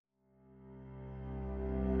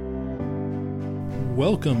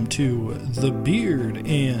Welcome to The Beard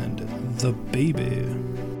and the Baby.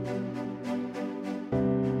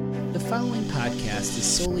 The following podcast is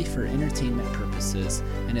solely for entertainment purposes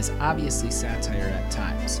and is obviously satire at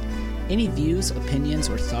times. Any views, opinions,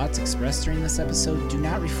 or thoughts expressed during this episode do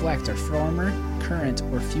not reflect our former, current,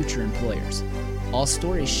 or future employers. All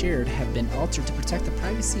stories shared have been altered to protect the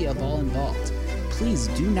privacy of all involved. Please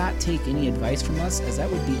do not take any advice from us, as that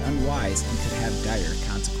would be unwise and could have dire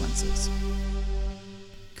consequences.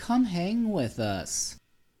 Come hang with us.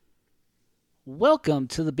 Welcome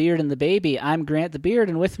to The Beard and the Baby. I'm Grant the Beard,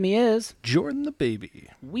 and with me is Jordan the Baby.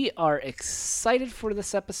 We are excited for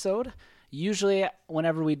this episode. Usually,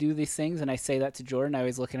 whenever we do these things, and I say that to Jordan, I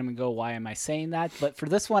always look at him and go, why am I saying that? But for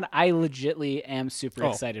this one, I legitly am super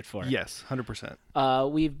excited for it. Yes,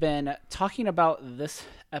 100%. We've been talking about this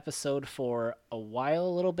episode for a while, a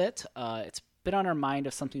little bit. It's been on our mind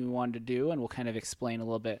of something we wanted to do, and we'll kind of explain a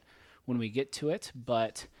little bit when we get to it.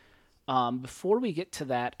 But before we get to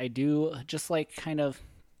that, I do, just like kind of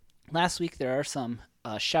last week, there are some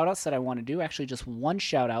shout-outs that I want to do. Actually, just one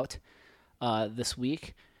shout-out this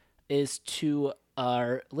week is to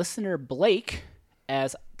our listener Blake,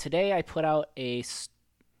 as today I put out a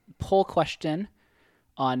poll question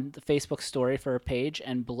on the Facebook story for our page,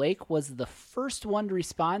 and Blake was the first one to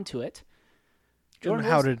respond to it. Jordan,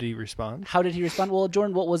 how did he respond? How did he respond? Well,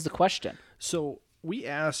 Jordan, what was the question? So we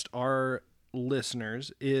asked our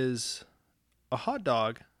listeners, is a hot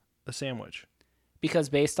dog a sandwich? Because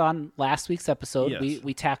based on last week's episode, Yes.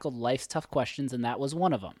 we tackled life's tough questions, and that was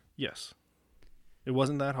one of them. Yes. It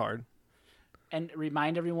wasn't that hard. And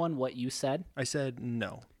remind everyone what you said. I said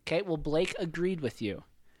no. Okay, well, Blake agreed with you.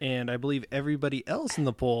 And I believe everybody else in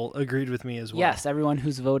the poll agreed with me as well. Yes, everyone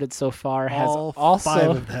who's voted so far has All also 5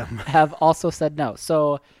 of them have also said no.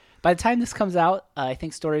 So by the time this comes out, I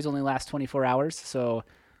think stories only last 24 hours, so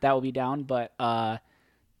that will be down. But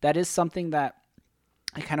that is something that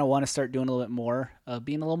I kind of want to start doing a little bit more,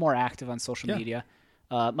 being a little more active on social media.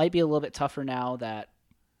 Might be a little bit tougher now that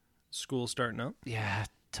school's starting up. Yeah,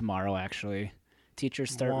 tomorrow actually.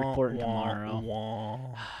 Teachers start reporting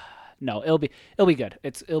tomorrow. No, it'll be good.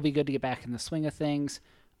 It'll be good to get back in the swing of things.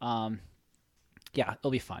 Yeah, it'll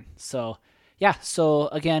be fun. So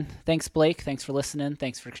again, thanks Blake. Thanks for listening.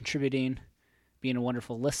 Thanks for contributing, being a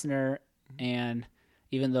wonderful listener. And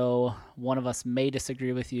even though one of us may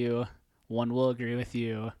disagree with you, one will agree with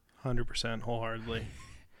you. 100% wholeheartedly.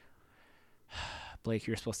 Blake,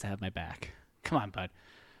 you're supposed to have my back. Come on, bud.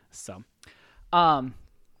 So, but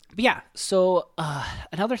yeah, so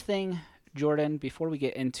another thing, Jordan, before we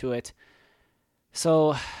get into it,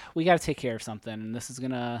 so we got to take care of something, and this is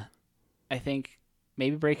going to, I think,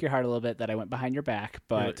 maybe break your heart a little bit that I went behind your back,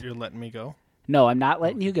 but... You're letting me go? No, I'm not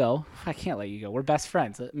letting you go. I can't let you go. We're best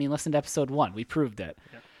friends. I mean, listen to episode 1. We proved it.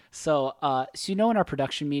 Yeah. So you know in our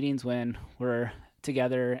production meetings when we're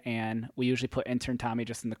together and we usually put intern Tommy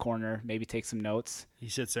just in the corner, maybe take some notes. He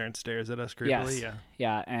sits there and stares at us creepily. Yes.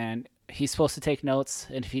 Yeah, and he's supposed to take notes,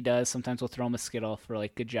 and if he does, sometimes we'll throw him a Skittle for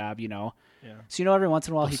like, good job, you know. Yeah. So you know every once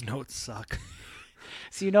in a while Those notes suck.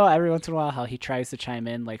 So you know every once in a while how he tries to chime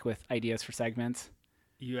in like with ideas for segments.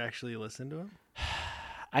 You actually listen to him?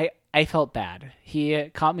 I felt bad. He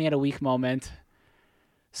caught me at a weak moment.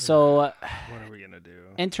 So what are we going to do?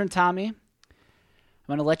 Intern Tommy, I'm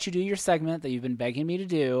going to let you do your segment that you've been begging me to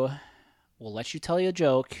do. We'll let you tell you a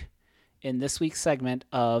joke in this week's segment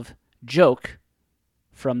of Joke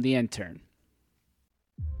from the Intern.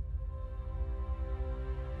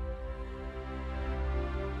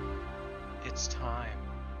 It's time.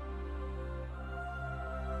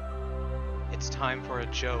 It's time for a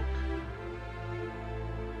joke.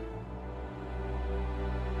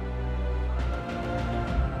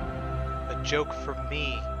 A joke from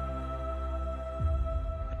me.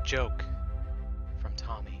 A joke from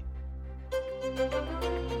Tommy.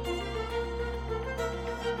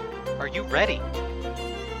 Are you ready?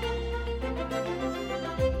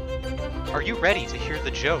 Are you ready to hear the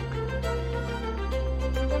joke?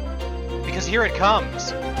 Because here it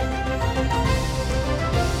comes.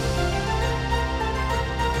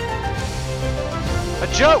 A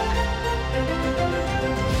joke!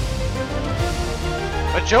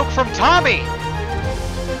 A joke from Tommy!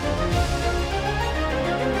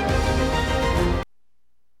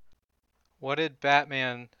 What did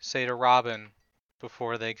Batman say to Robin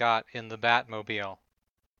before they got in the Batmobile?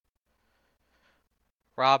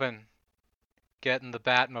 Robin, get in the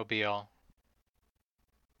Batmobile.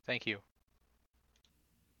 Thank you.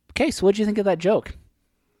 Okay, so what did you think of that joke?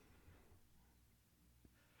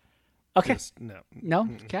 Okay. No. No?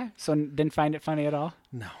 Okay. So didn't find it funny at all?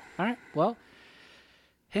 No. All right. Well,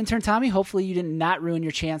 intern Tommy, hopefully you did not ruin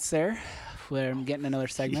your chance there where I'm getting another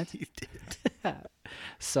segment. You did.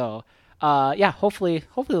 So, yeah, hopefully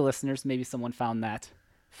the listeners, maybe someone found that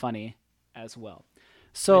funny as well.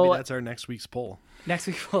 So Maybe that's our next week's poll. next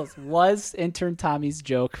week was intern Tommy's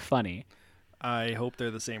joke funny? I hope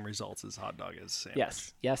they're the same results as hot dog is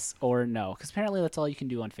sandwich. Yes or no, because apparently that's all you can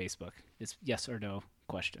do on Facebook is yes or no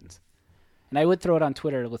questions. And I would throw it on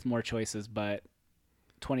Twitter with more choices, but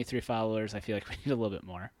 23 followers, I feel like we need a little bit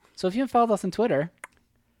more. So if you haven't followed us on Twitter,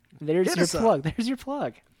 there's Hit your us up. plug. There's your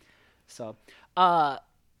plug. So,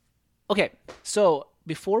 okay. So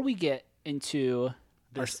before we get into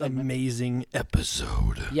our This segment, amazing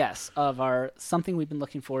episode. yes, of our something we've been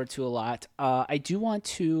looking forward to a lot, I do want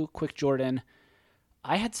to quick Jordan.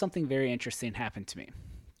 I had something very interesting happen to me.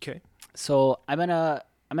 Okay. So I'm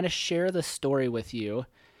gonna share the story with you.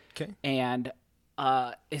 Okay. And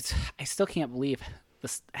I still can't believe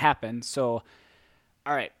this happened. So,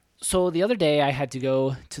 all right. So the other day I had to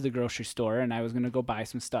go to the grocery store and I was going to go buy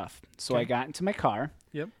some stuff. So I got into my car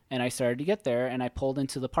Yep. and I started to get there and I pulled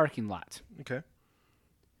into the parking lot. Okay.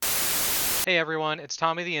 Hey everyone, it's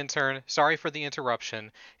Tommy the intern. Sorry for the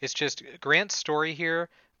interruption. It's just Grant's story here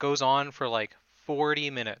goes on for like 40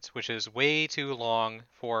 minutes, which is way too long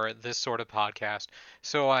for this sort of podcast.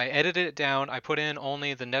 So I edited it down. I put in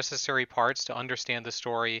only the necessary parts to understand the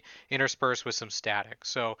story, interspersed with some static.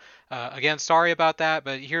 So again, sorry about that,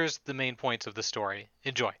 but here's the main points of the story.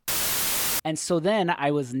 Enjoy. And so then I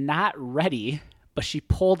was not ready, but she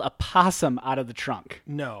pulled a possum out of the trunk.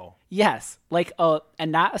 No. Yes. Like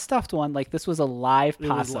and not a stuffed one. Like this was a live It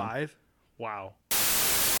possum. was live? Wow.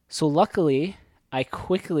 So luckily, I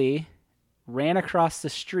quickly ran across the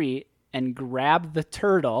street and grabbed the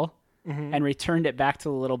turtle and returned it back to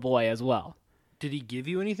the little boy as well. Did he give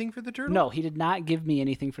you anything for the turtle? No, he did not give me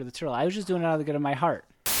anything for the turtle. I was just doing it out of the good of my heart.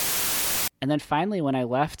 And then finally, when I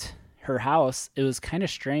left her house, it was kind of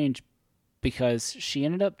strange because she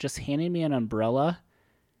ended up just handing me an umbrella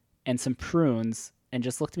and some prunes and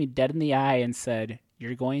just looked me dead in the eye and said,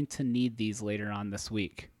 "You're going to need these later on this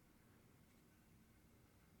week."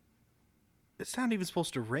 It's not even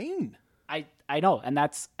supposed to rain. I know, and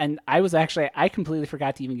I completely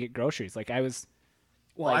forgot to even get groceries. Like I was,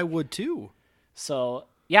 Well, like- I would too. so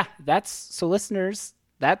yeah, so listeners,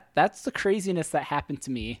 that's the craziness that happened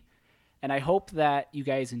to me, and I hope that you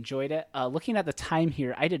guys enjoyed it. Looking at the time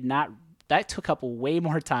here, that took up way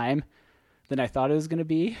more time than I thought it was going to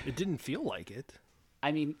be. It didn't feel like it.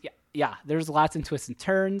 I mean, yeah, there's lots of twists and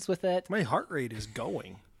turns with it. My heart rate is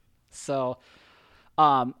going. So,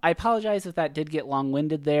 I apologize if that did get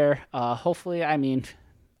long-winded there. Hopefully, I mean,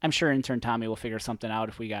 I'm sure intern Tommy will figure something out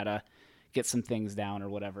if we gotta get some things down or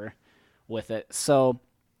whatever with it. So,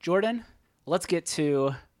 Jordan, let's get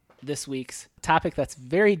to this week's topic that's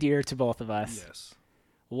very dear to both of us. Yes.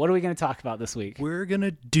 What are we going to talk about this week? We're going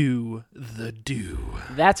to do the dew.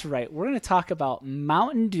 That's right. We're going to talk about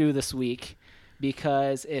Mountain Dew this week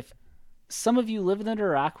because if some of you live under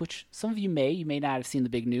a rock, which some of you may not have seen the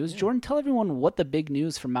big news. Jordan, tell everyone what the big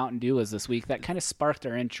news from Mountain Dew is this week that kind of sparked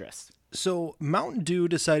our interest. So Mountain Dew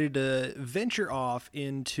decided to venture off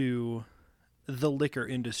into the liquor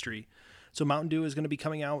industry. So Mountain Dew is going to be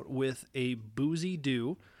coming out with a boozy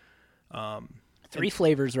dew. 3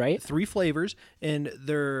 flavors, right? 3 flavors, and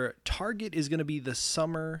their target is going to be the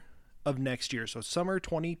summer of next year. So summer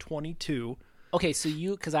 2022. Okay, so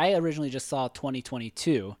because I originally just saw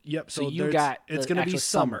 2022. Yep. So you there's- got it's the going to be actual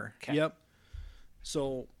summer. Okay. Yep.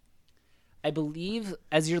 So I believe,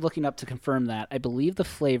 as you're looking up to confirm that, I believe the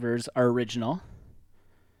flavors are original.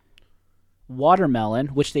 Watermelon,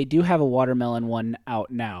 which they do have a watermelon one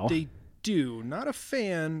out now. they do. Not a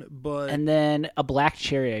fan, but And then a black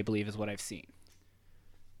cherry, I believe, is what I've seen.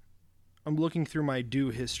 I'm looking through my Dew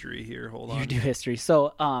history here. Hold on. Your Dew history.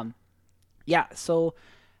 So, yeah, so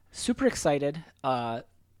super excited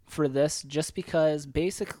for this just because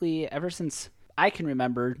basically ever since I can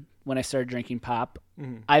remember when I started drinking pop,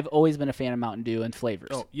 I've always been a fan of Mountain Dew and flavors.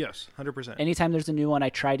 Oh, yes, 100%. Anytime there's a new one, I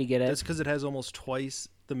try to get it. That's because it has almost twice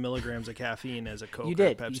the milligrams of caffeine as a Coke You or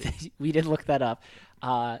did. Pepsi. We did look that up.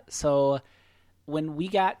 So when we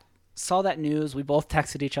saw that news, we both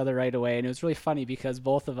texted each other right away, and it was really funny because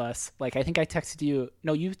both of us, like, I think I texted you.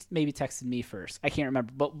 No, you maybe texted me first. I can't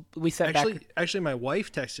remember, but we sat back. Actually, my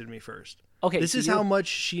wife texted me first. Okay, This so is how much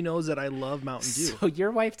she knows that I love Mountain Dew. So your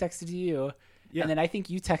wife texted you, Yeah. and then I think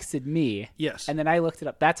you texted me. Yes. And then I looked it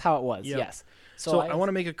up. That's how it was. Yep. Yes. So I want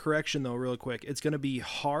to make a correction, though, real quick. It's going to be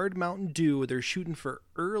hard Mountain Dew. They're shooting for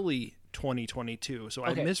early 2022. So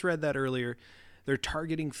Okay. I misread that earlier. They're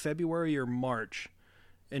targeting February or March,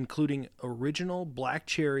 including original, black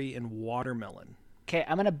cherry, and watermelon. Okay,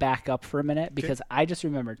 I'm gonna back up for a minute because I just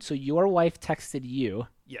remembered. So your wife texted you.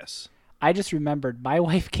 Yes. I just remembered my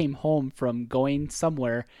wife came home from going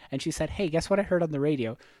somewhere and she said, "Hey, guess what I heard on the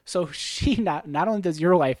radio?" So she not only does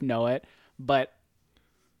your wife know it, but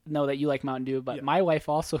know that you like Mountain Dew, but my wife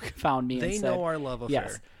also found me and They said, know our love affair.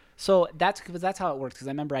 yes. So that's how it works. Because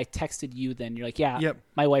I remember I texted you then. You're like, yeah, Yep.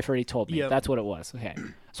 my wife already told me. Yep. That's what it was. Okay.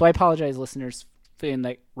 So I apologize, listeners, for in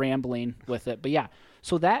like rambling with it. But yeah,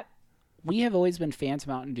 so that we have always been fans of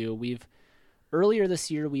Mountain Dew. Earlier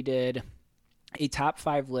this year we did a top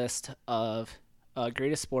 5 list of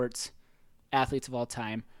greatest sports athletes of all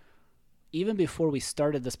time. Even before we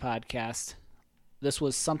started this podcast, this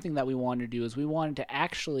was something that we wanted to do. We were going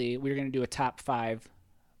to do a top 5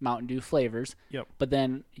 Mountain Dew flavors. Yep. But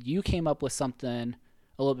then you came up with something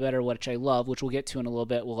a little bit better, which I love, which we'll get to in a little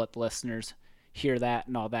bit. We'll let the listeners hear that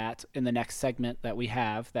and all that in the next segment that we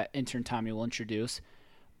have that intern Tommy will introduce.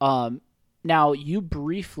 Now, you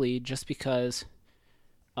briefly, just because,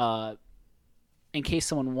 in case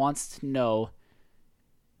someone wants to know,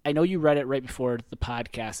 I know you read it right before the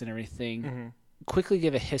podcast and everything. Mm-hmm. Quickly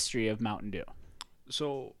give a history of Mountain Dew.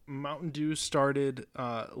 So Mountain Dew started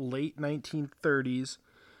late 1930s.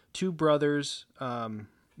 2 brothers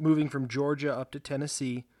moving from Georgia up to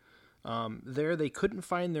Tennessee. There they couldn't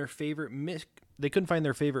find their favorite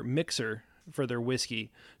mixer for their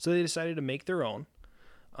whiskey, so they decided to make their own.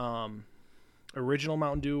 Original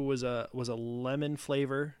Mountain Dew was a lemon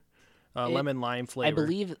flavor, lemon lime flavor. I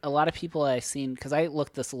believe a lot of people I've seen, because I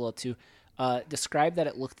looked this a little too, described that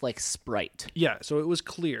it looked like Sprite. Yeah, so it was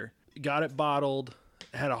clear. Got it bottled.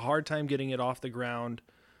 Had a hard time getting it off the ground.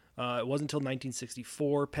 It wasn't until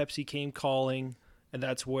 1964 Pepsi came calling, and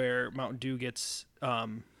that's where Mountain Dew gets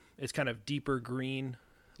its kind of deeper green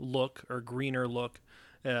look or greener look.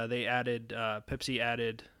 Pepsi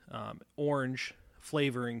added orange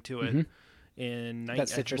flavoring to it I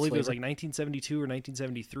believe it was like 1972 or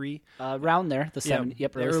 1973. Around there, the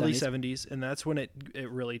early 70s. 70s, and that's when it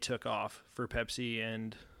really took off for Pepsi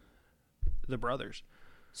and the brothers.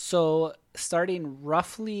 So starting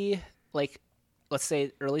roughly like, let's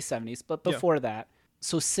say early 70s, but before that.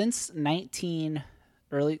 So since let's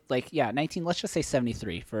just say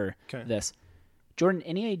 73 for this. Jordan,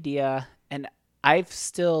 any idea, and I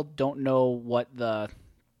still don't know what the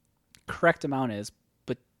correct amount is,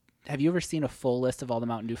 but have you ever seen a full list of all the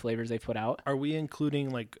Mountain Dew flavors they put out? Are we including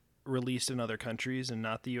like released in other countries and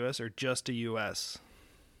not the U.S. or just a U.S.?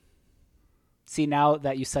 See, now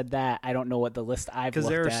that you said that, I don't know what the list I've looked at. Because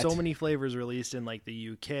there are so many flavors released in like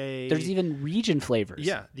the UK. There's even region flavors.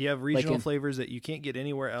 Yeah, you have regional flavors that you can't get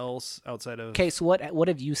anywhere else outside of... Okay, so what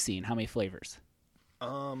have you seen? How many flavors?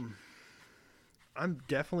 I'm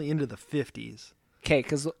definitely into the 50s. Okay,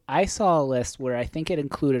 because I saw a list where I think it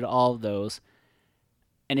included all of those,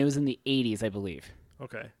 and it was in the 80s, I believe.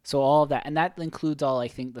 Okay. So all of that, and that includes all, I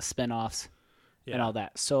think, the spin-offs and all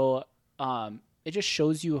that. So it just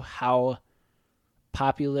shows you how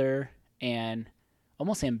popular and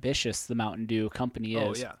almost ambitious the Mountain Dew company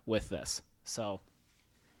is with this. So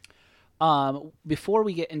before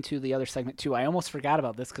we get into the other segment too, I almost forgot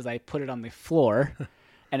about this because I put it on the floor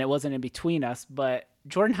and it wasn't in between us. But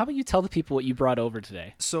Jordan, how about you tell the people what you brought over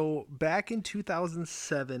today? So back in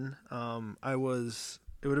 2007, it would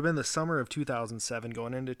have been the summer of 2007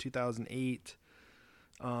 going into 2008.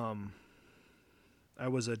 I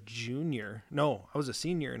was a senior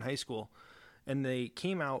in high school. And they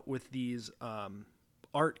came out with these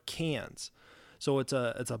art cans. So it's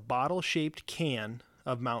a bottle-shaped can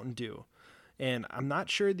of Mountain Dew. And I'm not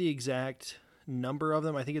sure the exact number of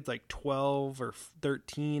them. I think it's like 12 or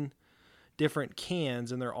 13 different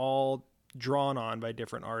cans, and they're all drawn on by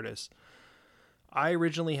different artists. I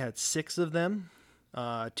originally had 6 of them.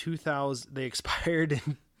 They expired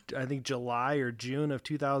in, I think, July or June of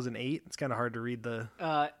 2008. It's kind of hard to read the...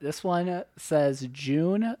 This one says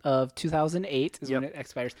June of 2008 is when it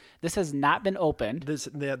expires. This has not been opened.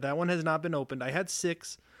 That one has not been opened. I had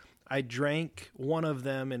 6. I drank one of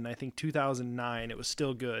them in, I think, 2009. It was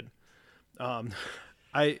still good. I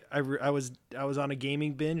was on a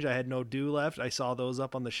gaming binge. I had no Dew left. I saw those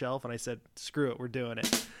up on the shelf, and I said, "Screw it, we're doing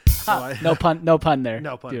it." So no pun there.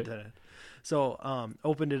 No pun intended. So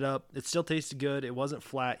opened it up. It still tasted good. It wasn't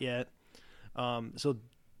flat yet. So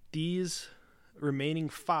these remaining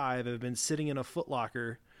 5 have been sitting in a Foot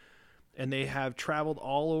Locker, and they have traveled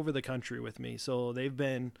all over the country with me. So they've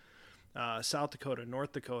been South Dakota,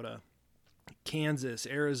 North Dakota, Kansas,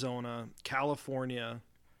 Arizona, California.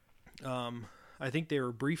 I think they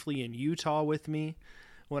were briefly in Utah with me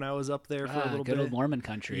when I was up there for a little bit. Good old Mormon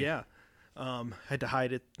country. Yeah. Had to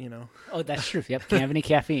hide it, Oh, that's true. Yep. Can't have any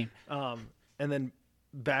caffeine. And then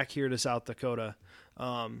back here to South Dakota.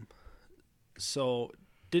 So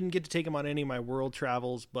didn't get to take them on any of my world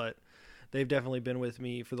travels, but they've definitely been with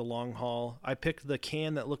me for the long haul. I picked the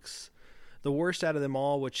can that looks the worst out of them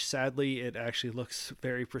all, which sadly it actually looks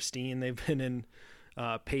very pristine. They've been in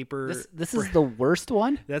paper. This is the worst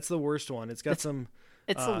one? That's the worst one. It's got It's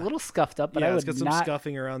a little scuffed up, but yeah, I would it's got some not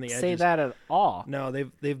scuffing around the edges. say that at all. No,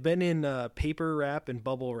 they've been in paper wrap and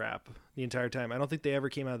bubble wrap the entire time. I don't think they ever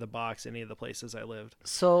came out of the box any of the places I lived.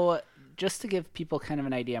 So just to give people kind of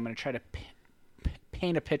an idea, I'm going to try to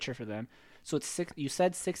paint a picture for them. So it's you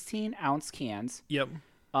said 16-ounce cans. Yep.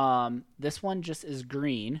 This one just is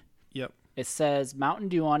green. Yep. It says Mountain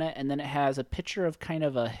Dew on it, and then it has a picture of kind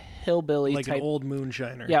of a hillbilly like type, an old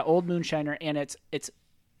moonshiner. Yeah, old moonshiner, and it's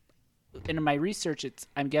in my research,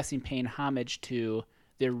 I'm guessing paying homage to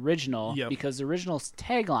the original because the original's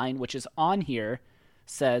tagline, which is on here,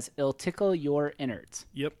 says "It'll tickle your innards."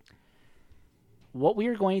 Yep. What we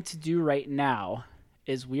are going to do right now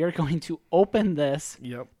is we are going to open this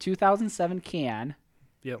 2007 can.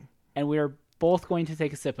 Yep. And we are both going to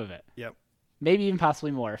take a sip of it. Yep. Maybe even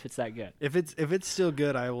possibly more if it's that good. If it's still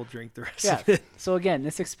good, I will drink the rest of it. So again,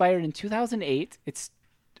 this expired in 2008.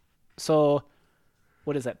 So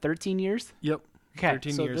what is that? 13 years? Yep. Okay.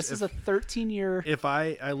 13 so years. this is a 13-year. If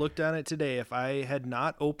I looked on it today, if I had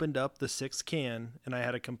not opened up the 6th can and I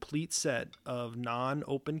had a complete set of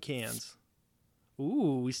non-open cans,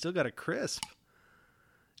 we still got a crisp.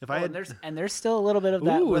 And there's still a little bit of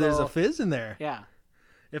that. There's a fizz in there. Yeah.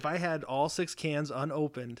 If I had all 6 cans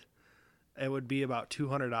unopened, it would be about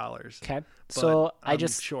 $200. Okay. So I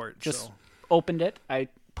just opened it. I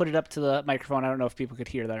put it up to the microphone. I don't know if people could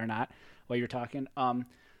hear that or not while you're talking.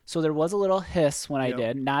 So there was a little hiss when I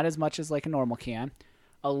did, not as much as like a normal can.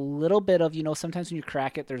 A little bit of, sometimes when you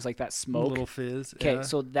crack it, there's like that smoke. A little fizz. Okay, yeah.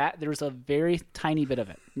 so there's a very tiny bit of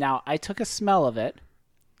it. Now, I took a smell of it,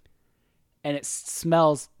 and it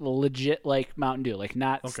smells legit like Mountain Dew, like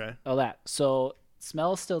not all that. So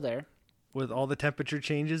smell is still there. With all the temperature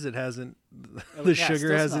changes, it hasn't. The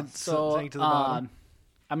sugar hasn't sank to the bottom.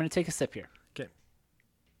 I'm going to take a sip here. Okay.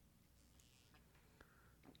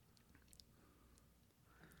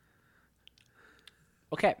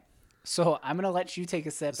 Okay. So I'm going to let you take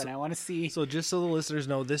a sip, and I want to see. So just so the listeners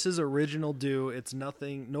know, this is original Dew. It's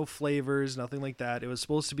nothing, no flavors, nothing like that. It was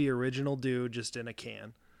supposed to be original Dew, just in a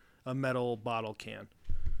can, a metal bottle can.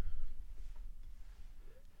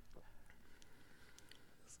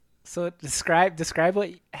 So describe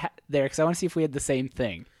what there, because I want to see if we had the same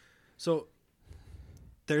thing. So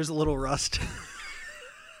there's a little rust.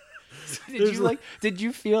 Did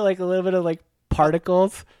you feel like a little bit of like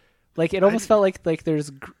particles? Like it almost felt like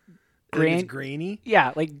there's grainy.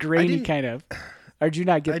 Yeah, like grainy kind of. Or did you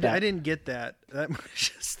not get that? I didn't get that.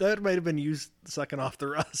 That might have been you sucking off the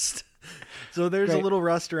rust. So there's a little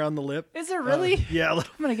rust around the lip. Is there really? Yeah. I'm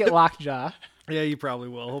gonna get lockjaw. Yeah, you probably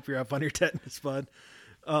will. Hope you're up on your tetanus, bud.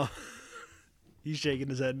 He's shaking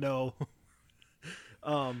his head no.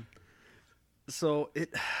 So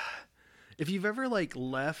if you've ever like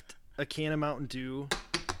left a can of Mountain Dew.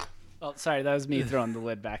 Oh, sorry, that was me throwing the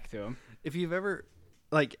lid back to him. If you've ever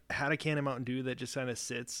like had a can of Mountain Dew that just kind of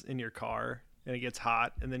sits in your car and it gets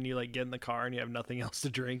hot, and then you like get in the car and you have nothing else to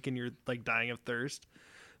drink and you're like dying of thirst.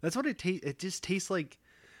 That's what it tastes. It just tastes like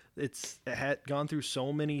it had gone through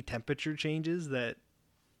so many temperature changes that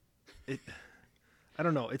I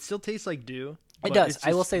don't know. It still tastes like Dew. It does.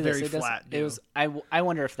 I will say this. It flat does. It was. I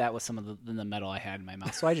wonder if that was some of the metal I had in my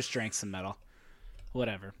mouth. So I just drank some metal.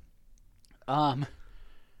 Whatever.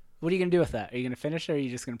 What are you gonna do with that? Are you gonna finish it, or are you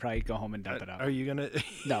just gonna probably go home and dump it out? Are you gonna?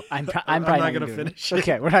 No, I'm probably not gonna finish it.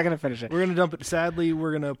 Okay, we're not gonna finish it. We're gonna dump it. Sadly,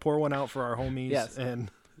 we're gonna pour one out for our homies. Yes.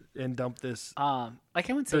 and dump this. Like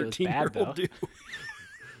I wouldn't say it was bad though. Dew.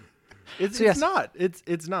 It's not.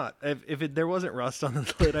 It's not. If there wasn't rust on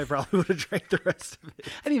the lid, I probably would have drank the rest of it.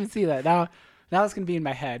 I didn't even see that. Now it's gonna be in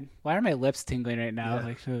my head. Why are my lips tingling right now? Yeah.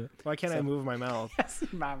 Like, why can't I move my mouth? Yes,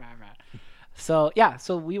 So yeah,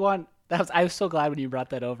 so we want. I was so glad when you brought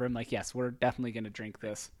that over. I'm like, yes, we're definitely gonna drink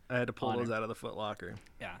this. I had to pull those out of the Foot Locker.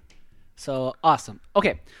 Yeah. So awesome.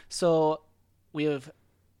 Okay, so we're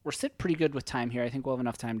sitting pretty good with time here. I think we'll have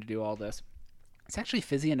enough time to do all this. It's actually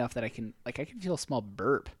fizzy enough that I can feel a small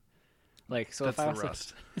burp. Like, so that's if I the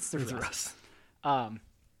rust. It's the rust.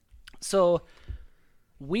 So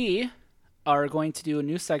we are going to do a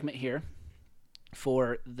new segment here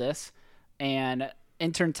for this, and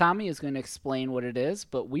intern Tommy is going to explain what it is,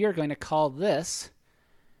 but we are going to call this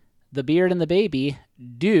The Beard and the Baby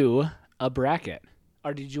Do a Bracket.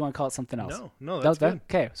 Or did you want to call it something else? No, that's good.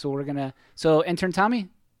 Okay, so intern Tommy,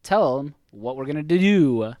 tell them what we're going to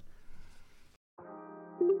do.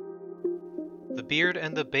 The Beard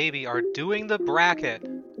and the Baby are doing the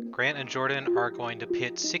bracket. Grant and Jordan are going to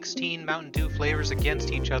pit 16 Mountain Dew flavors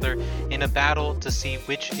against each other in a battle to see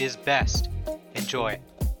which is best. Enjoy.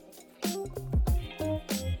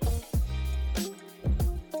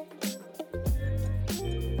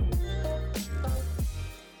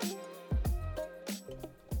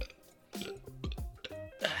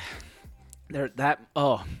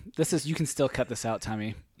 You can still cut this out,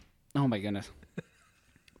 Tommy. Oh my goodness.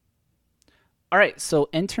 All right, so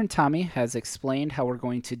intern Tommy has explained how we're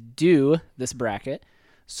going to do this bracket.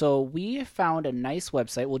 So we found a nice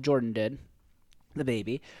website. Well, Jordan did, the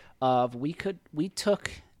baby. We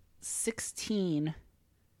took 16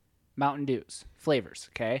 Mountain Dews flavors.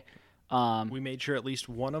 Okay. We made sure at least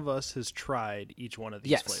one of us has tried each one of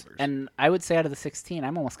these flavors. And I would say out of the 16,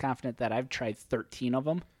 I'm almost confident that I've tried 13 of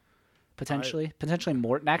them. Potentially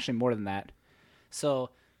more. Actually, more than that.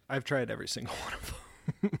 So I've tried every single one of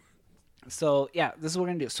them. So yeah, this is what we're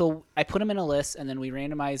gonna do. So I put them in a list, and then we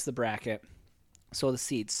randomize the bracket. So the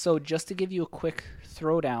seeds. So just to give you a quick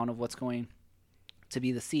throwdown of what's going to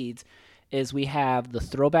be the seeds, is we have the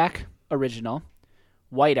Throwback Original,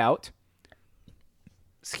 Whiteout.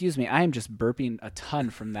 Excuse me, I am just burping a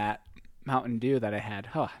ton from that Mountain Dew that I had.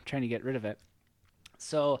 Oh, I'm trying to get rid of it.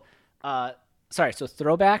 So, So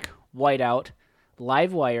Throwback, Whiteout,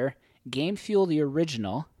 Live Wire, Game Fuel the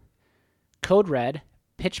Original, Code Red,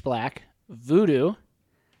 Pitch Black, Voodoo,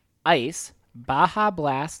 Ice, Baja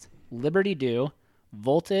Blast, Liberty Dew,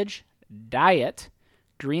 Voltage, Diet,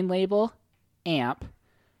 Green Label, Amp,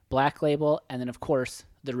 Black Label, and then, of course,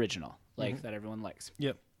 the original, that everyone likes.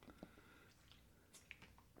 Yep.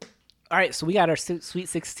 All right, so we got our Sweet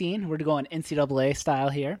 16. We're going NCAA style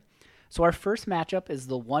here. So our first matchup is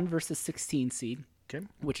the 1 versus 16 seed, Okay.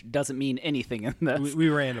 which doesn't mean anything in this. We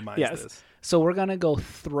randomized this. So we're going to go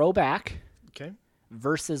Throwback Okay.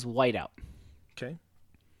 versus Whiteout. Okay.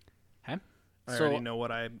 Okay. I already know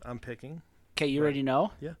what I'm picking. Okay, you already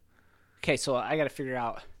know? Yeah. Okay, so I got to figure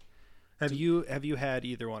out. Have you had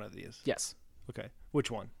either one of these? Yes. Okay.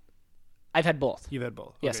 Which one? I've had both. You've had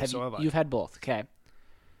both. Yes, Okay, so have I. You've had both. Okay.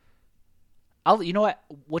 You know what?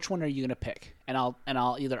 Which one are you gonna pick? And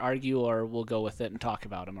I'll either argue or we'll go with it and talk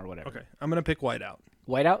about them or whatever. Okay. I'm gonna pick Whiteout.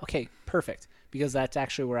 Whiteout. Okay, perfect. Because that's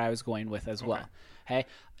actually where I was going with as well. Okay.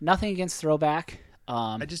 Nothing against Throwback.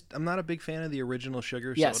 I'm not a big fan of the original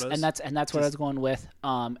sugar yes, sodas. and that's what I was going with.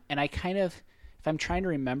 And I kind of, if I'm trying to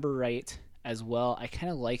remember right as well, I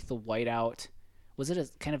kind of like the Whiteout. Was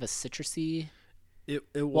it kind of a citrusy? It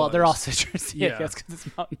was. Well, they're all citrusy. Yeah. I guess because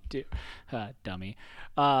it's Mountain Dew. Dummy.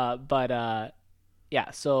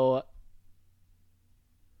 Yeah. So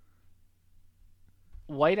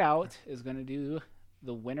Whiteout is going to do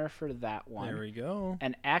the winner for that one. There we go.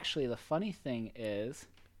 And actually, the funny thing is,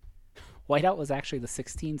 Whiteout was actually the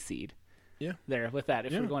 16 seed. Yeah. There with that,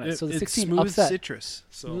 if Yeah. we're going so the it's 16 smooth upset. citrus.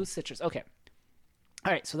 So. Smooth citrus. Okay.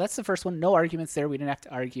 All right. So that's the first one. No arguments there. We didn't have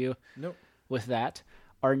to argue Nope. with that.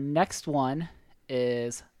 Our next one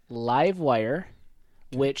is Live Wire,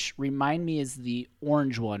 which remind me is the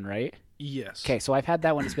orange one, right? Yes. Okay. So I've had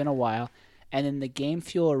that one. It's been a while. And then the Game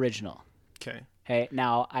Fuel Original. Okay. Okay.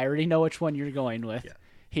 Now I already know which one you're going with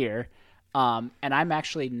here. And I'm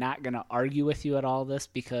actually not going to argue with you at all this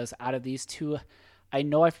because out of these two, I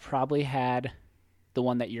know I've probably had the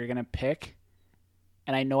one that you're going to pick.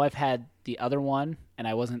 And I know I've had the other one and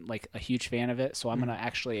I wasn't like a huge fan of it. So I'm going to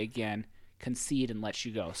actually, again, concede and let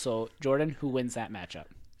you go. So Jordan, who wins that matchup?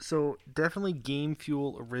 So definitely Game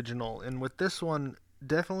Fuel Original. And with this one,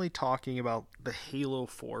 definitely talking about the Halo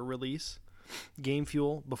 4 release. Game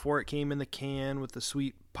Fuel, before it came in the can with the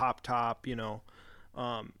sweet pop top,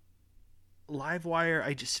 Livewire,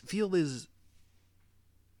 I just feel is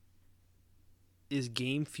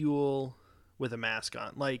Game Fuel with a mask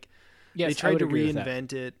on. Like, Yes, they I tried would to agree with that.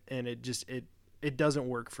 reinvent it, and it doesn't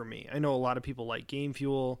work for me. I know a lot of people like Game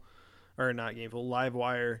Fuel, or not Game Fuel,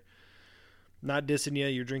 Livewire. Not dissing you,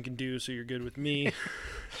 you're drinking Dew, so you're good with me.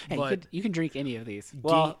 Hey, but you can drink any of these.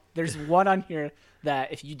 Well, there's one on here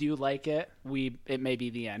that if you do like it, it may be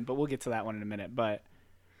the end, but we'll get to that one in a minute. But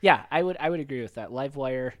yeah, I would agree with that.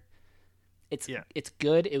 Livewire, it's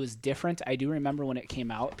good. It was different. I do remember when it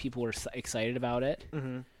came out, people were excited about it.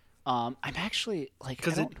 Mm-hmm. I'm actually like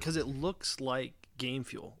because it looks like Game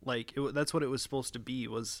Fuel. Like that's what it was supposed to be,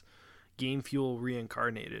 was Game Fuel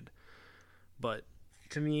reincarnated. But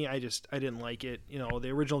to me, I didn't like it. The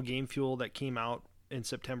original Game Fuel that came out in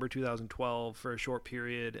September 2012 for a short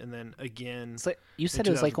period, and then again. So you said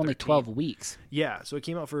it was like only 12 weeks. Yeah, so it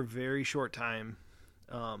came out for a very short time,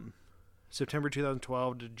 September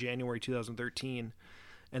 2012 to January 2013,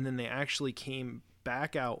 and then they actually came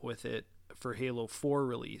back out with it for Halo 4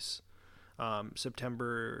 release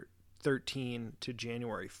September 13 to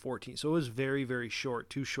January 14. So it was very, very short,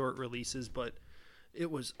 2 short releases, but it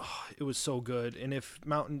was so good. And if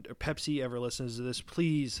Mountain or Pepsi ever listens to this,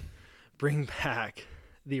 please bring back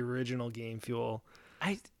the original Game Fuel.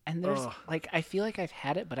 I feel like I've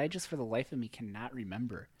had it, but I just for the life of me cannot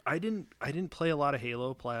remember. I didn't play a lot of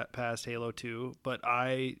Halo past Halo 2, but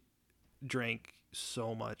I drank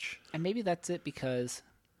so much. And maybe that's it because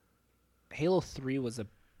Halo 3 was a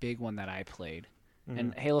big one that I played.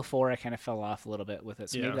 And Halo 4 I kind of fell off a little bit with it.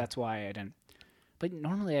 So maybe that's why I didn't. But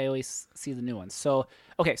normally I always see the new ones. So,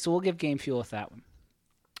 okay, so we'll give Game Fuel with that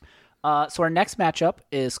one. So our next matchup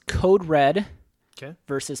is Code Red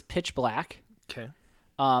versus Pitch Black. Okay.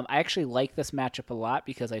 I actually like this matchup a lot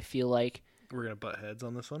because I feel like we're going to butt heads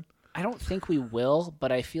on this one. I don't think we will,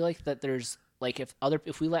 but I feel like that there's like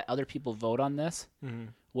if we let other people vote on this,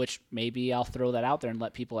 which maybe I'll throw that out there and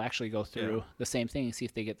let people actually go through the same thing and see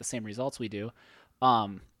if they get the same results we do.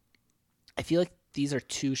 I feel like these are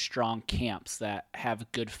 2 strong camps that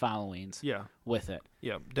have good followings with it.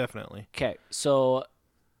 Yeah, definitely. Okay, so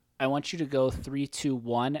I want you to go 3, 2,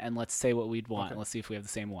 1, and let's say what we'd want. Okay. Let's see if we have the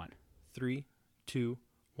same one. 3, 2,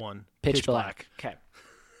 1. Pitch Black. Okay.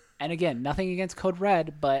 And again, nothing against Code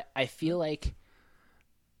Red, but I feel like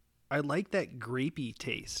I like that grapey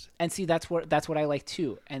taste. And see, that's what I like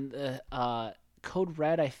too. And Code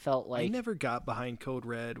Red, I felt like I never got behind Code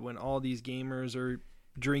Red when all these gamers are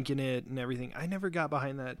drinking it and everything. I never got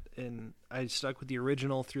behind that, and I stuck with the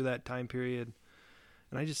original through that time period.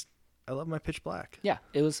 And I love my Pitch Black. Yeah,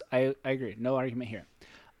 it was. I agree. No argument here.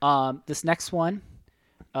 This next one,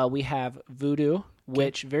 we have Voodoo,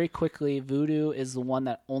 which very quickly, Voodoo is the one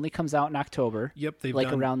that only comes out in October. Yep,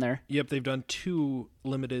 around there. Yep, they've done 2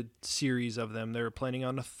 limited series of them. They're planning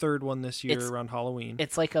on a 3rd one this year around Halloween.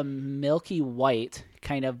 It's like a milky white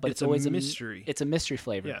kind of, but it's always a mystery. It's a mystery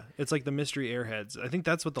flavor. Yeah, it's like the mystery Airheads. I think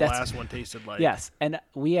that's what the last one tasted like. Yes, and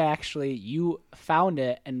you found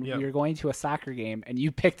it, and we were going to a soccer game, and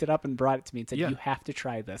you picked it up and brought it to me and said, you have to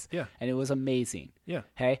try this. Yeah. And it was amazing. Yeah.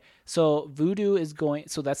 Okay, so Voodoo is going,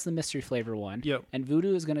 so that's the mystery flavor one. Yep. And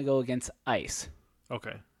Voodoo is going to go against Ice.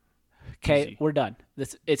 Okay. Okay, Easy. we're done.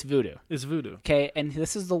 It's Voodoo. It's Voodoo. Okay, and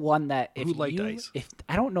this is the one that Who liked Ice?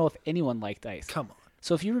 I don't know if anyone liked Ice. Come on.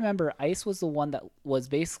 So if you remember, Ice was the one that was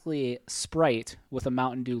basically Sprite with a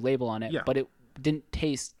Mountain Dew label on it, but it didn't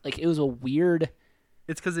taste like it was a weird.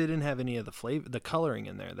 It's because they didn't have any of the flavor, the coloring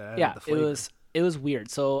in there. That added the flavor. It was weird.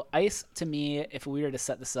 So Ice to me, if we were to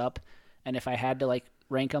set this up, and if I had to like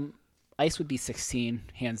rank them, Ice would be 16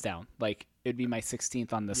 hands down. Like it would be my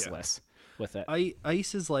 16th on this list with it.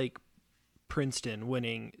 Ice is like Princeton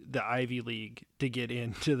winning the Ivy League to get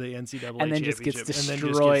into the NCAA and then championship, just gets and then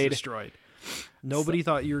destroyed. just gets destroyed. Nobody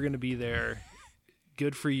thought you were going to be there.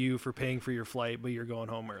 Good for you for paying for your flight, but you're going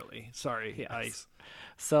home early. Sorry, Ice.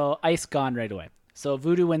 So Ice gone right away. So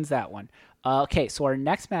Voodoo wins that one. Okay, so our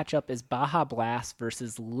next matchup is Baja Blast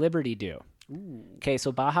versus Liberty Dew. Okay,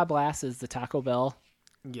 so Baja Blast is the Taco Bell.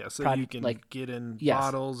 Yeah, so you can get in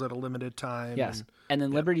bottles at a limited time. Yes, and then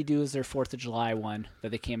Liberty Dew is their 4th of July one that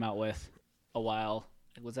they came out with a while.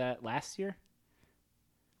 Was that last year?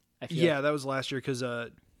 That was last year because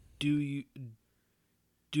Do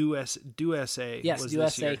SA yes, was Do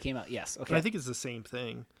this SA year. came out. Yes, okay. But I think it's the same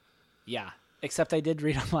thing. Yeah, except I did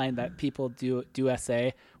read online that people do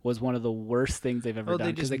SA was one of the worst things they've ever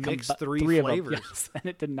done because they mixed 3 flavors, of them, and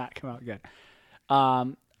it did not come out good.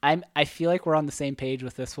 I feel like we're on the same page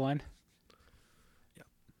with this one. Yeah.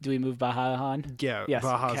 Do we move Baja on? Yeah, yes,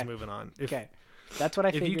 Baja's moving on. Okay, that's what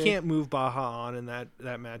I figured. If you can't move Baja on in that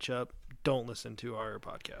matchup, don't listen to our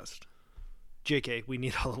podcast. JK, we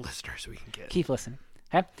need all the listeners we can get. Keep listening.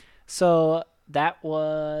 Okay, so that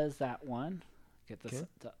was that one. Get this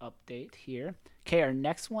the update here. Okay, our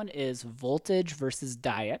next one is Voltage versus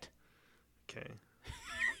Diet. Okay.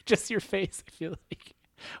 Just your face, I feel like.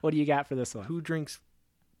 What do you got for this one? Who drinks?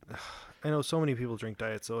 I know so many people drink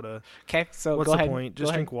diet soda. Okay, so what's go the ahead. point?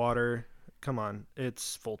 Just drink water. Come on,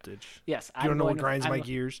 it's Voltage. Yes, you don't know what grinds my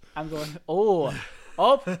gears. I'm going. Oh.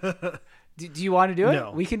 Do you want to do it?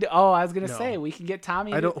 No. We can do. Oh, I was gonna say we can get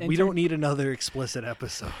Tommy. We don't need another explicit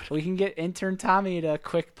episode. We can get intern Tommy to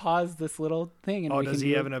quick pause this little thing. And does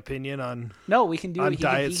he have an opinion on? No, we can do on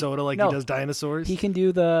diet soda like he does dinosaurs. He can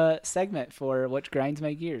do the segment for what grinds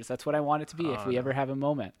my gears. That's what I want it to be if we ever have a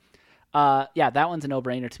moment. That one's a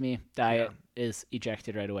no-brainer to me. Diet is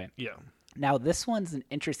ejected right away. Yeah. Now this one's an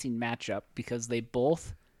interesting matchup because they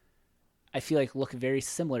both, I feel like, look very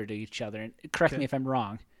similar to each other. And correct me if I'm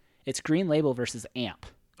wrong. It's Green Label versus Amp.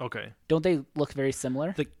 Okay. Don't they look very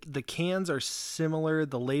similar? The cans are similar.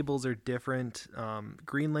 The labels are different.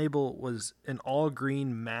 Green Label was an all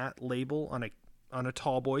green matte label on a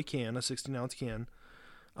tall boy can, a 16-ounce can.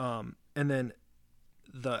 And then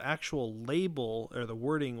the actual label or the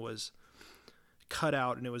wording was cut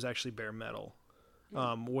out, and it was actually bare metal.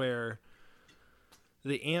 Where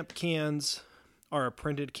the Amp cans are a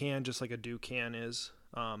printed can, just like a Dew can is.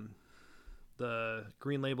 The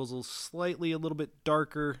Green Label's slightly a little bit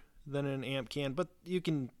darker than an Amp can, but you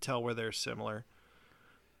can tell where they're similar.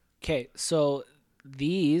 Okay, so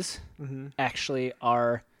these actually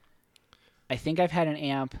are. I think I've had an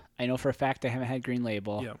Amp. I know for a fact I haven't had Green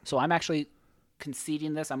Label. Yeah. So I'm actually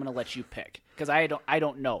conceding this. I'm going to let you pick because I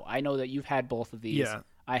don't know. I know that you've had both of these. Yeah.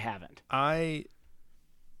 I haven't.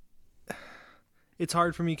 It's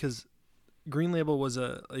hard for me because Green Label was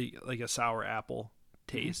like a sour apple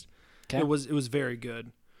taste. Okay. It was very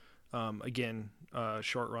good. Again,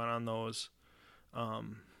 short run on those. A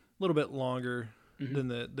little bit longer than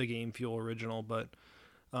the Game Fuel original, but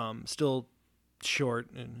still short,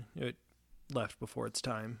 and it left before its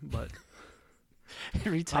time. But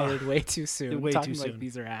retired way too soon. Way Talking too like soon.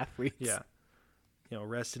 these are athletes. yeah,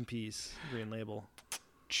 rest in peace, Green Label.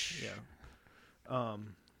 Yeah.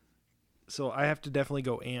 So I have to definitely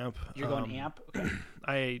go Amp. You're going Amp?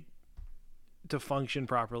 Okay. To function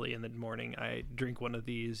properly in the morning, I drink one of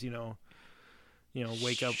these,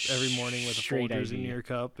 wake up every morning with a Straight Folgers in IV. your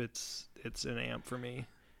cup. It's an Amp for me.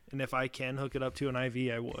 And if I can hook it up to an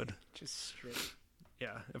IV, I would. Just straight.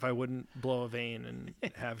 Yeah, if I wouldn't blow a vein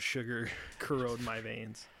and have sugar corrode my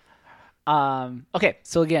veins. Okay,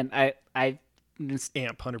 so again, I'm Amp,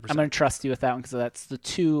 100%. going to trust you with that one because that's the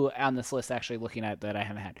two on this list actually looking at that I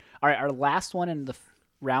haven't had. All right, our last one in the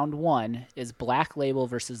round one is Black Label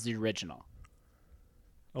versus the original.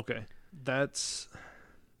 Okay, that's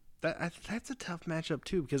a tough matchup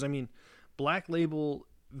too, because I mean, Black Label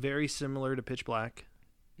very similar to Pitch Black,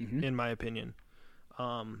 in my opinion.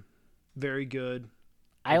 Very good.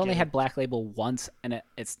 I only had Black Label once, and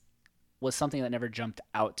it was something that never jumped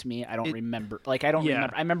out to me. I don't remember. Like I don't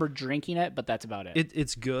remember. I remember drinking it, but that's about it.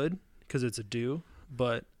 It's good because it's a Dew,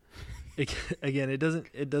 but it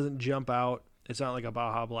doesn't jump out. It's not like a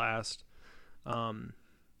Baja Blast.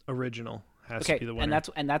 Original has to be the winner.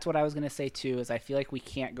 and that's what I was gonna say too. Is I feel like we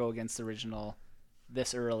can't go against the original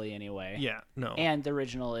this early anyway. Yeah, no. And the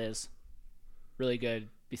original is really good.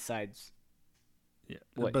 Besides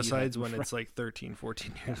what besides when it's like 13,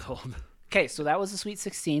 14 years old. Okay, so that was the Sweet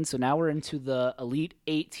 16. So now we're into the Elite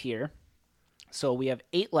 8 here. So we have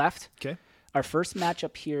 8 left. Okay. Our first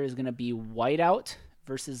matchup here is going to be Whiteout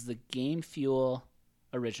versus the Game Fuel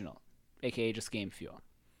Original, a.k.a. just Game Fuel.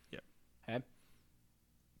 Yeah. Okay.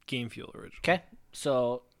 Game Fuel original. Okay,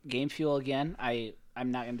 so Game Fuel again.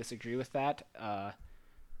 I'm not going to disagree with that. I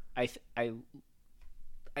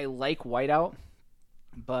like Whiteout,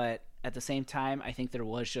 but at the same time, I think there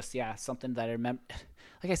was just something that I remember.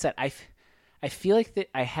 Like I said, I feel like that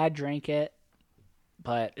I had drank it,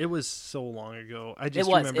 but it was so long ago. I just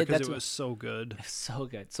remember because it was so good. So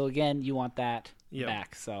good. So again, you want that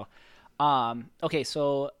back. So, okay.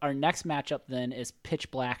 So our next matchup then is Pitch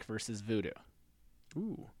Black versus Voodoo.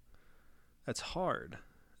 Ooh, that's hard.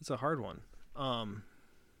 It's a hard one. I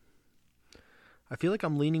feel like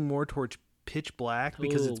I'm leaning more towards Pitch Black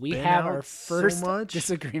because we have our so first much.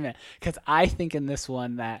 disagreement. Because I think in this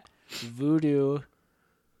one that Voodoo,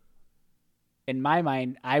 in my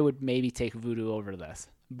mind, I would maybe take Voodoo over this,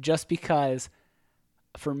 just because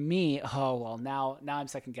for me. Oh well, now I'm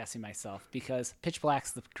second guessing myself because Pitch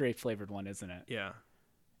Black's the grape flavored one, isn't it? Yeah.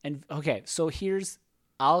 And okay, so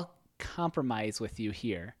I'll compromise with you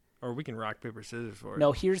here. Or we can rock paper scissors for it.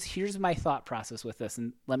 No, here's my thought process with this,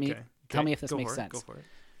 and let me tell me if this makes sense. Go for it.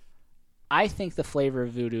 I think the flavor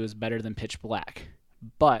of Voodoo is better than Pitch Black,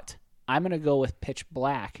 but I'm going to go with Pitch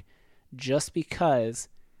Black just because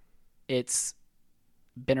it's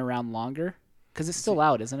been around longer, because it's still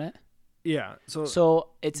out, isn't it? Yeah. So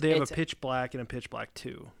they have a Pitch Black and a Pitch Black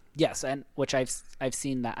 2. Yes, and which I've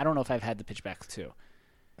seen that. I don't know if I've had the Pitch Black 2.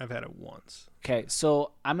 I've had it once. Okay,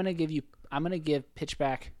 so I'm going to give Pitch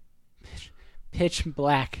Black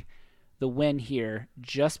the win here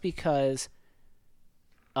just because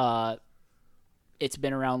it's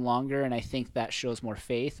been around longer, and I think that shows more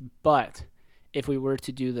faith. But if we were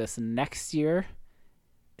to do this next year,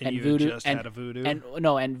 and Voodoo just had a Voodoo,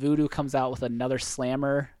 and Voodoo comes out with another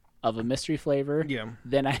slammer of a mystery flavor,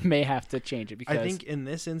 then I may have to change it because I think in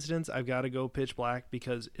this instance I've got to go Pitch Black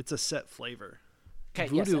because it's a set flavor. Okay,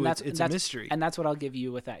 Voodoo, yes, and it's a mystery. And that's what I'll give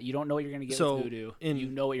you with that. You don't know what you're going to get with Voodoo. You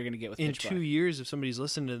know what you're going to get with in Pitch 2 Black. years, if somebody's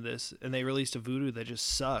listening to this and they released a Voodoo that just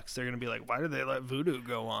sucks, they're gonna be like, "Why did they let Voodoo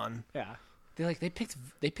go on?" Yeah, they're like they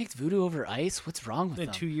picked Voodoo over Ice. What's wrong with In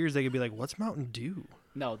them? 2 years, they could be like, "What's Mountain Dew?"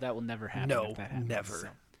 No, that will never happen. No, if that happens, never.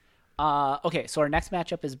 So. Okay, so our next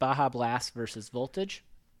matchup is Baja Blast versus Voltage.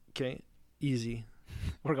 Okay, easy.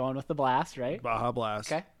 We're going with the Blast, right? Baja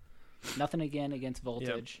Blast. Okay. Nothing again against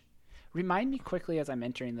Voltage. Remind me quickly as I'm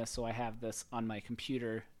entering this, so I have this on my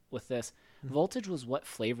computer with this. Voltage was what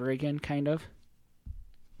flavor again, kind of?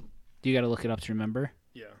 Do you got to look it up to remember?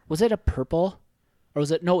 Yeah. Was it a purple? Or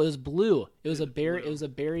was it no, it was blue. It was a berry blue. it was a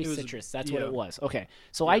berry It was citrus. That's what yeah. it was. Okay.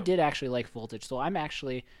 So I did actually like Voltage. So I'm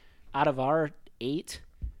actually out of our 8,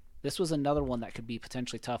 this was another one that could be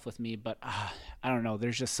potentially tough with me, but I don't know.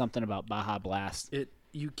 There's just something about Baja Blast.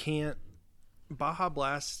 You can't. Baja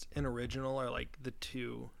Blast and Original are like the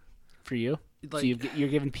two. For you? Like, so you're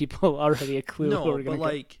giving people already a clue no, where we're but gonna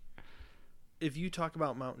like, if you talk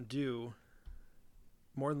about Mountain Dew,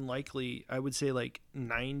 more than likely, I would say like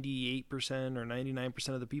 98% or 99%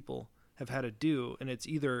 of the people have had a Dew, and it's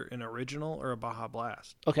either an Original or a Baja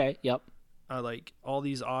Blast. Okay, yep. Like all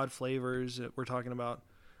these odd flavors that we're talking about,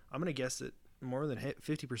 I'm gonna guess that more than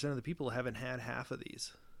 50% of the people haven't had half of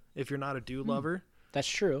these. If you're not a Dew lover, That's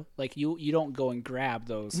true. Like you don't go and grab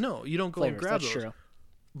those. no, you don't go flavors. and grab That's those. true.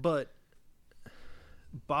 But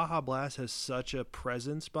Baja Blast has such a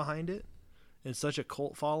presence behind it and such a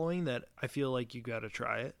cult following that I feel like you got to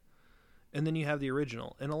try it. And then you have the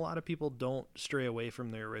original, and a lot of people don't stray away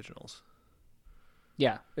from the originals.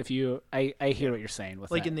 Yeah, I hear what you're saying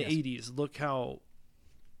with Like that, in the yes. 80s, look how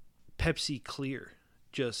Pepsi Clear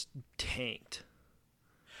just tanked.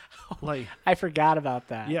 Like, I forgot about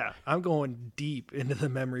that. yeah, I'm going deep into the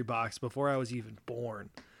memory box before I was even born.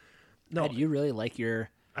 No, God, you really like your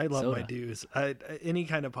I love soda. my Dews. Any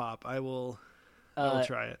kind of pop, I will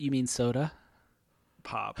try it. You mean soda?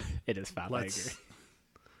 Pop. It is pop. I agree. Let's.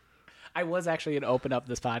 I was actually going to open up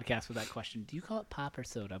this podcast with that question. Do you call it pop or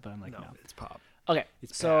soda? But I'm like, no. It's pop. Okay,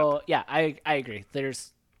 It's so yeah, I agree.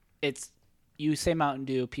 You say Mountain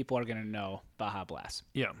Dew, people are going to know Baja Blast.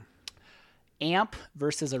 Yeah. Amp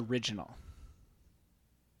versus Original.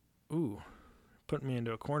 Ooh, putting me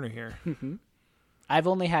into a corner here. I've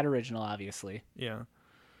only had Original, obviously. Yeah.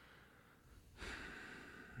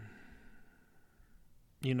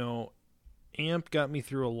 You know, Amp got me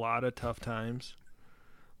through a lot of tough times,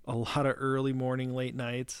 a lot of early morning, late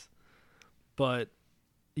nights, but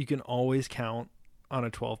you can always count on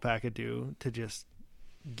a 12-pack of Dew to just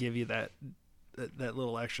give you that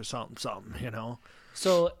little extra something, you know?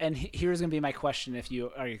 So, and here's going to be my question if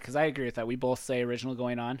you are, because I agree with that. We both say Original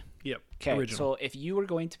going on. Yep. Okay, Original. so if you were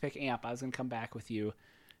going to pick Amp, I was going to come back with you.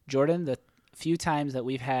 Jordan, the few times that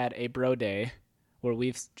we've had a bro day where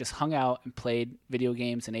we've just hung out and played video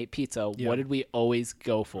games and ate pizza, Yeah. what did we always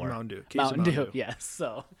go for? Mountain Dew. Case of Mountain Dew, Dew. yes.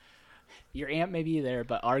 So your Amp may be there,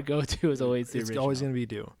 but our go-to is always the It's Original. always going to be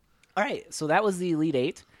Dew. All right, so that was the Elite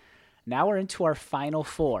 8. Now we're into our Final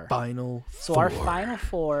 4. Final So four. our Final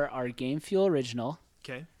 4 are Game Fuel Original,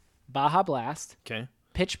 Okay. Baja Blast, Okay.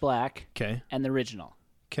 Pitch Black, Okay. and the Original.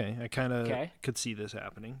 Okay. I kind of Okay. could see this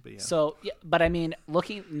happening, but yeah. So, yeah, but I mean,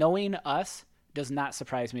 knowing us does not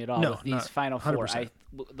surprise me at all No, with these not Final 4. 100%.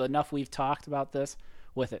 Enough we've talked about this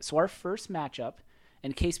with it. So our first matchup,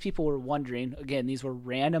 in case people were wondering, again, these were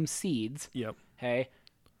random seeds. Yep. Okay.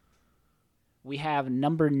 We have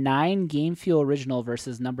number 9 Game Fuel Original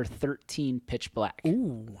versus number 13 Pitch Black.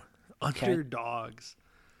 Ooh. Underdogs.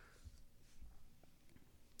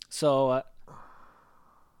 So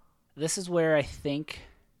this is where I think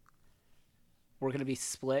we're going to be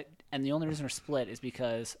split. And the only reason we're split is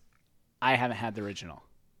because I haven't had the original,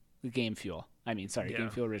 the Game Fuel. Game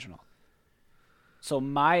Fuel Original. So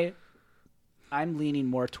I'm leaning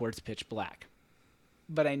more towards Pitch Black.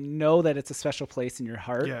 But I know that it's a special place in your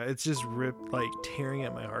heart. Yeah, it's just tearing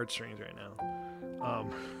at my heartstrings right now.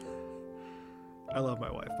 I love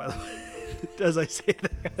my wife, by the way. As I say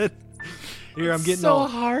that, here I'm getting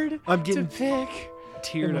hard I'm getting to pick.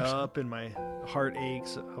 teared up, and my heart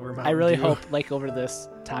aches over my. I really hope, over this,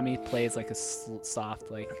 Tommy plays a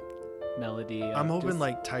soft melody. I'm hoping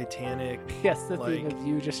Titanic. Yes, the theme of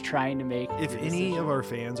you just trying to make. If your any decision. of our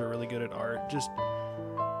fans are really good at art, just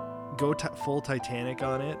go full Titanic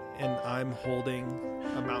on it, and I'm holding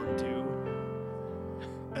a Mountain Dew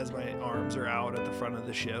as my arms are out at the front of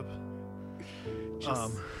the ship.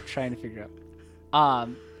 Just trying to figure out.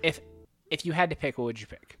 If you had to pick, what would you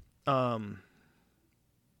pick? Because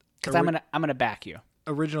I'm gonna back you.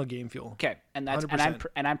 Original Game Fuel. Okay, and that's 100%.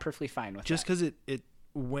 and I'm perfectly fine with Just that. because it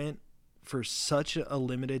went for such a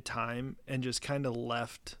limited time and just kind of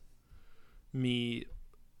left me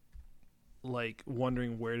like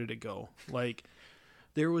wondering where did it go. Like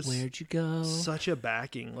there was Where'd you go? such a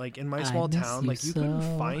backing. Like in my small town, like you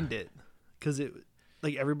couldn't find it because it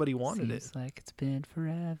like everybody wanted Seems it. like it's been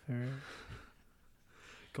forever.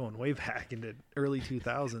 Going way back into early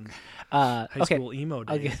 2000s. High school emo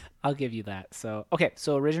days. I'll give you that. So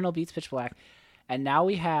original beats Pitch Black, and now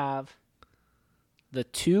we have the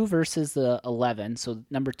 2 versus the 11. So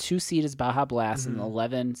number 2 seed is Baja Blast, and the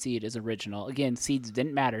 11 seed is original. Again, seeds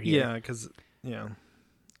didn't matter here. Yeah, because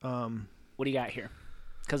What do you got here?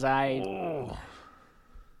 Because man,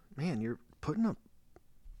 you're putting up.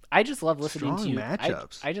 I just love listening strong to you.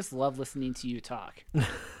 matchups. I just love listening to you talk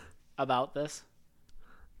about this.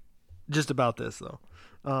 Just about this though.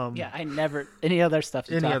 Yeah, I never any other stuff.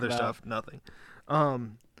 To Any talk other about. stuff? Nothing.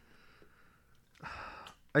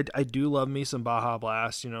 I do love me some Baja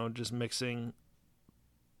Blast. You know, just mixing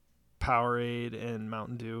Powerade and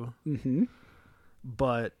Mountain Dew. Mm-hmm.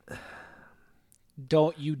 But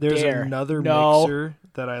Don't you there's dare! another no, mixer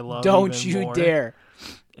that I love. don't even you more, dare!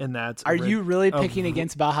 And that's Are you really picking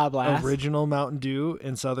against Baja Blast? Original Mountain Dew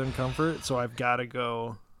and Southern Comfort. So I've got to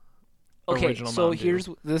go. Okay, original so Mountain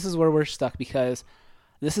Dew. this is where we're stuck because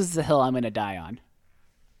this is the hill I'm going to die on.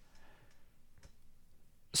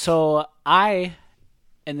 So I,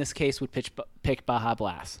 in this case, would pick Baja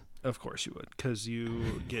Blast. Of course you would, because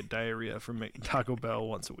you get diarrhea from making Taco Bell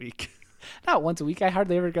once a week. Not once a week. I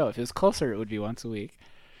hardly ever go. If it was closer, it would be once a week.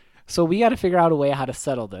 So we got to figure out a way how to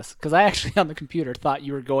settle this. Because I actually, on the computer, thought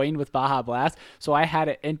you were going with Baja Blast. So I had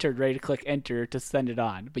it entered, ready to click enter to send it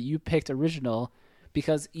on. But you picked original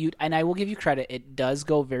because you, and I will give you credit, it does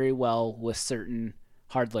go very well with certain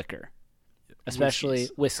hard liquor. Especially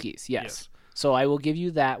whiskeys, yes. So I will give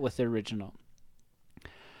you that with the original.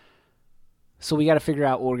 So we got to figure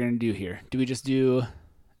out what we're going to do here. Do we just do...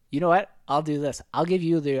 You know what? I'll do this. I'll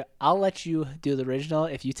let you do the original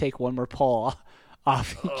if you take one more pull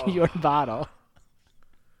off your bottle.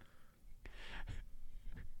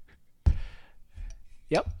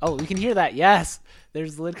 Yep. Oh, we can hear that. Yes.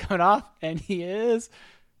 There's the lid coming off, and he is.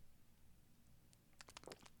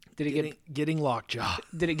 Did it Getting lockjaw.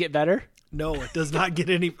 Did it get better? No, it does not get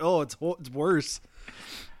any. Oh, it's worse.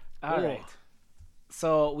 All right.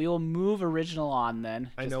 So we will move original on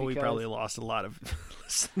then. I know we probably lost a lot of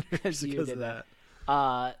listeners because of that.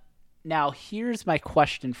 Now, here's my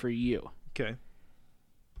question for you. Okay.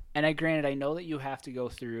 And I know that you have to go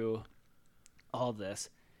through all this.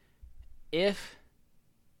 If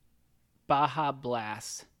Baja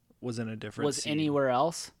Blast was in a different seed, anywhere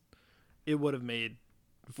else, it would have made.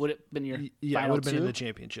 Would it been your Yeah, final it would have been in two? the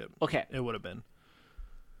championship. Okay. It would have been.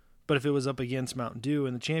 But if it was up against Mountain Dew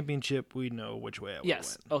in the championship, we know which way it would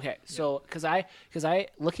Yes. went. Okay. So, because I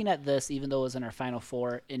looking at this, even though it was in our final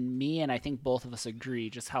four, in me and I think both of us agree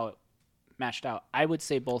just how it matched out. I would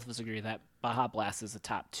say both of us agree that Baja Blast is the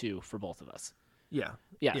top 2 for both of us. Yeah.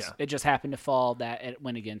 Yes. Yeah. It just happened to fall that it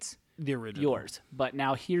went against The original. yours. But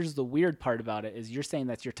now here's the weird part about it is you're saying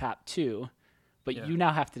that's your top 2, but you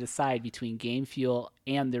now have to decide between Game Fuel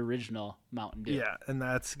and the original Mountain Dew. Yeah, and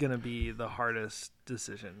that's going to be the hardest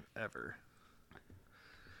decision ever.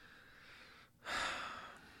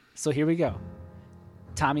 So here we go.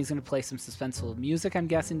 Tommy's going to play some suspenseful music, I'm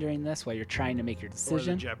guessing, during this while you're trying to make your Or the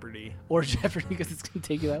decision. Jeopardy. Or Jeopardy, because it's going to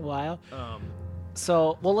take you that while.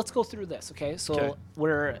 So, well, let's go through this, okay? So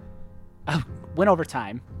we're went over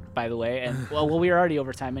time, by the way, and well, we were already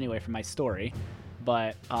over time anyway for my story,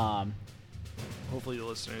 but hopefully the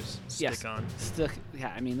listeners stick on.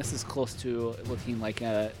 Yeah, I mean, this is close to looking like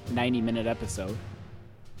a 90-minute episode.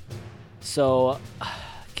 So,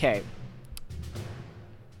 okay.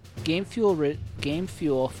 Game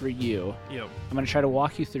Fuel for you. Yep. I'm going to try to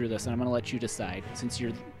walk you through this, and I'm going to let you decide. Since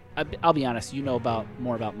I'll be honest, you know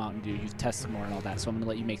more about Mountain Dew. You've tested more and all that, so I'm going to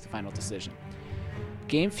let you make the final decision.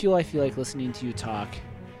 Game Fuel, I feel like listening to you talk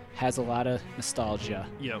has a lot of nostalgia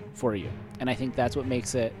for you, and I think that's what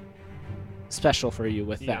makes it special for you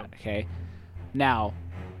with that. Okay. Now,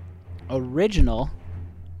 original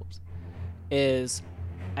is,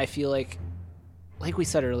 I feel like we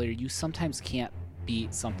said earlier, you sometimes can't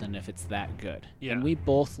beat something if it's that good. Yeah. And we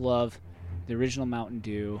both love the original Mountain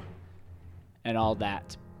Dew and all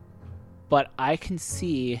that. But I can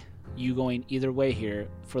see you going either way here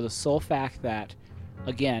for the sole fact that,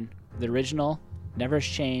 again, the original never has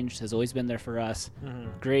changed, has always been there for us. Mm-hmm.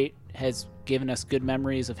 Great, has given us good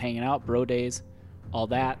memories of hanging out, bro days, all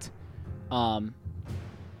that.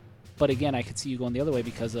 But again, I could see you going the other way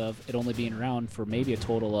because of it only being around for maybe a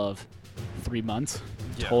total of 3 months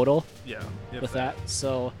total Yeah. with that.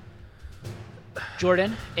 So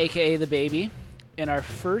Jordan, aka the baby, in our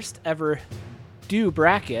first ever Dew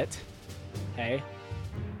bracket. Hey,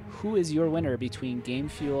 who is your winner between Game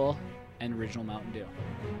Fuel and Original Mountain Dew?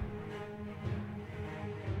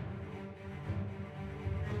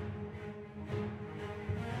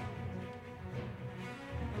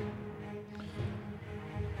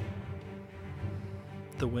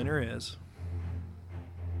 The winner is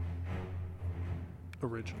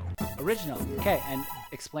Original. Original. Okay, and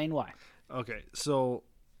explain why. Okay, so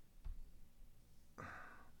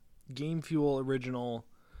Game Fuel Original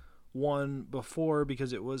won before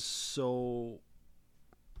because it was so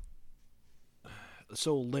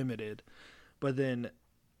limited, but then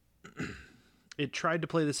it tried to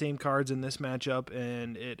play the same cards in this matchup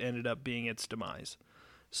and it ended up being its demise.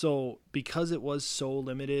 So because it was so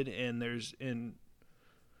limited and there's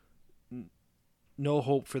no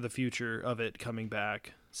hope for the future of it coming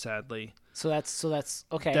back, sadly. So that's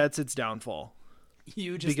okay. That's its downfall.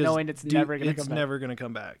 You just knowing it's never going to come back. It's never going to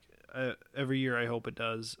come back. Every year I hope it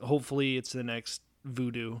does. Hopefully it's the next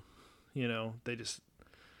Voodoo. You know, they just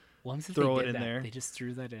throw it in there. They just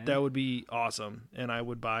threw that in. That would be awesome, and I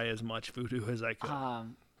would buy as much Voodoo as I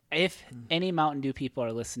could. If any Mountain Dew people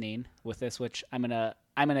are listening with this, which I'm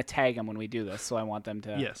gonna tag them when we do this, so I want them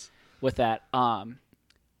to. Yes. With that,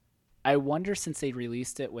 I wonder, since they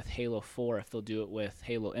released it with Halo 4, if they'll do it with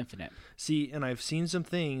Halo Infinite. See, and I've seen some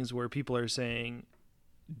things where people are saying,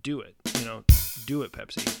 do it. You know, do it,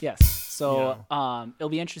 Pepsi. Yes. So it'll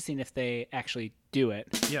be interesting if they actually do it.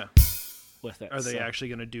 Yeah. With it. Are they actually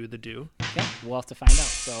going to do the do? Yeah, we'll have to find out.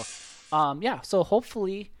 So, so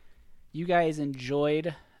hopefully you guys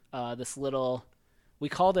enjoyed this little. We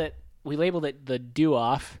labeled it the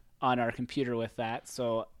do-off on our computer with that.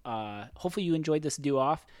 So hopefully you enjoyed this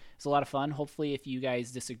do-off. It's a lot of fun. Hopefully, if you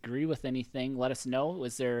guys disagree with anything, let us know.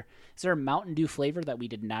 Is there a Mountain Dew flavor that we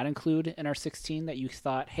did not include in our 16 that you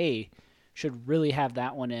thought, hey, should really have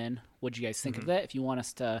that one in? What'd you guys think of that? If you want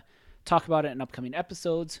us to talk about it in upcoming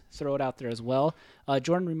episodes, throw it out there as well.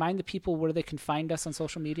 Jordan, remind the people where they can find us on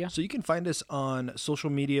social media. So you can find us on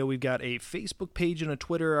social media. We've got a Facebook page and a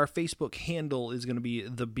Twitter. Our Facebook handle is going to be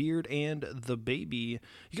The Beard and The Baby.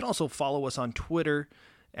 You can also follow us on Twitter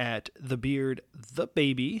at The Beard The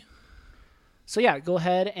Baby. So yeah, go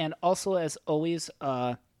ahead, and also, as always,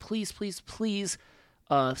 please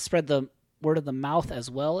spread the word of the mouth as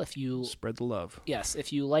well. If you spread the love. Yes,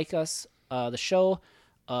 if you like us, the show,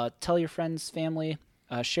 tell your friends, family,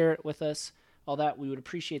 share it with us. All that, we would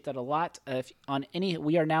appreciate that a lot.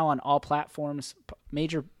 We are now on all platforms,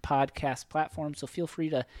 major podcast platforms, so feel free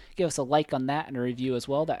to give us a like on that and a review as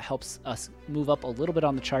well. That helps us move up a little bit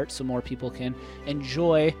on the chart so more people can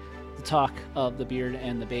enjoy the talk of The Beard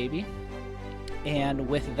and The Baby. And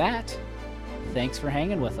with that, thanks for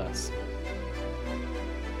hanging with us.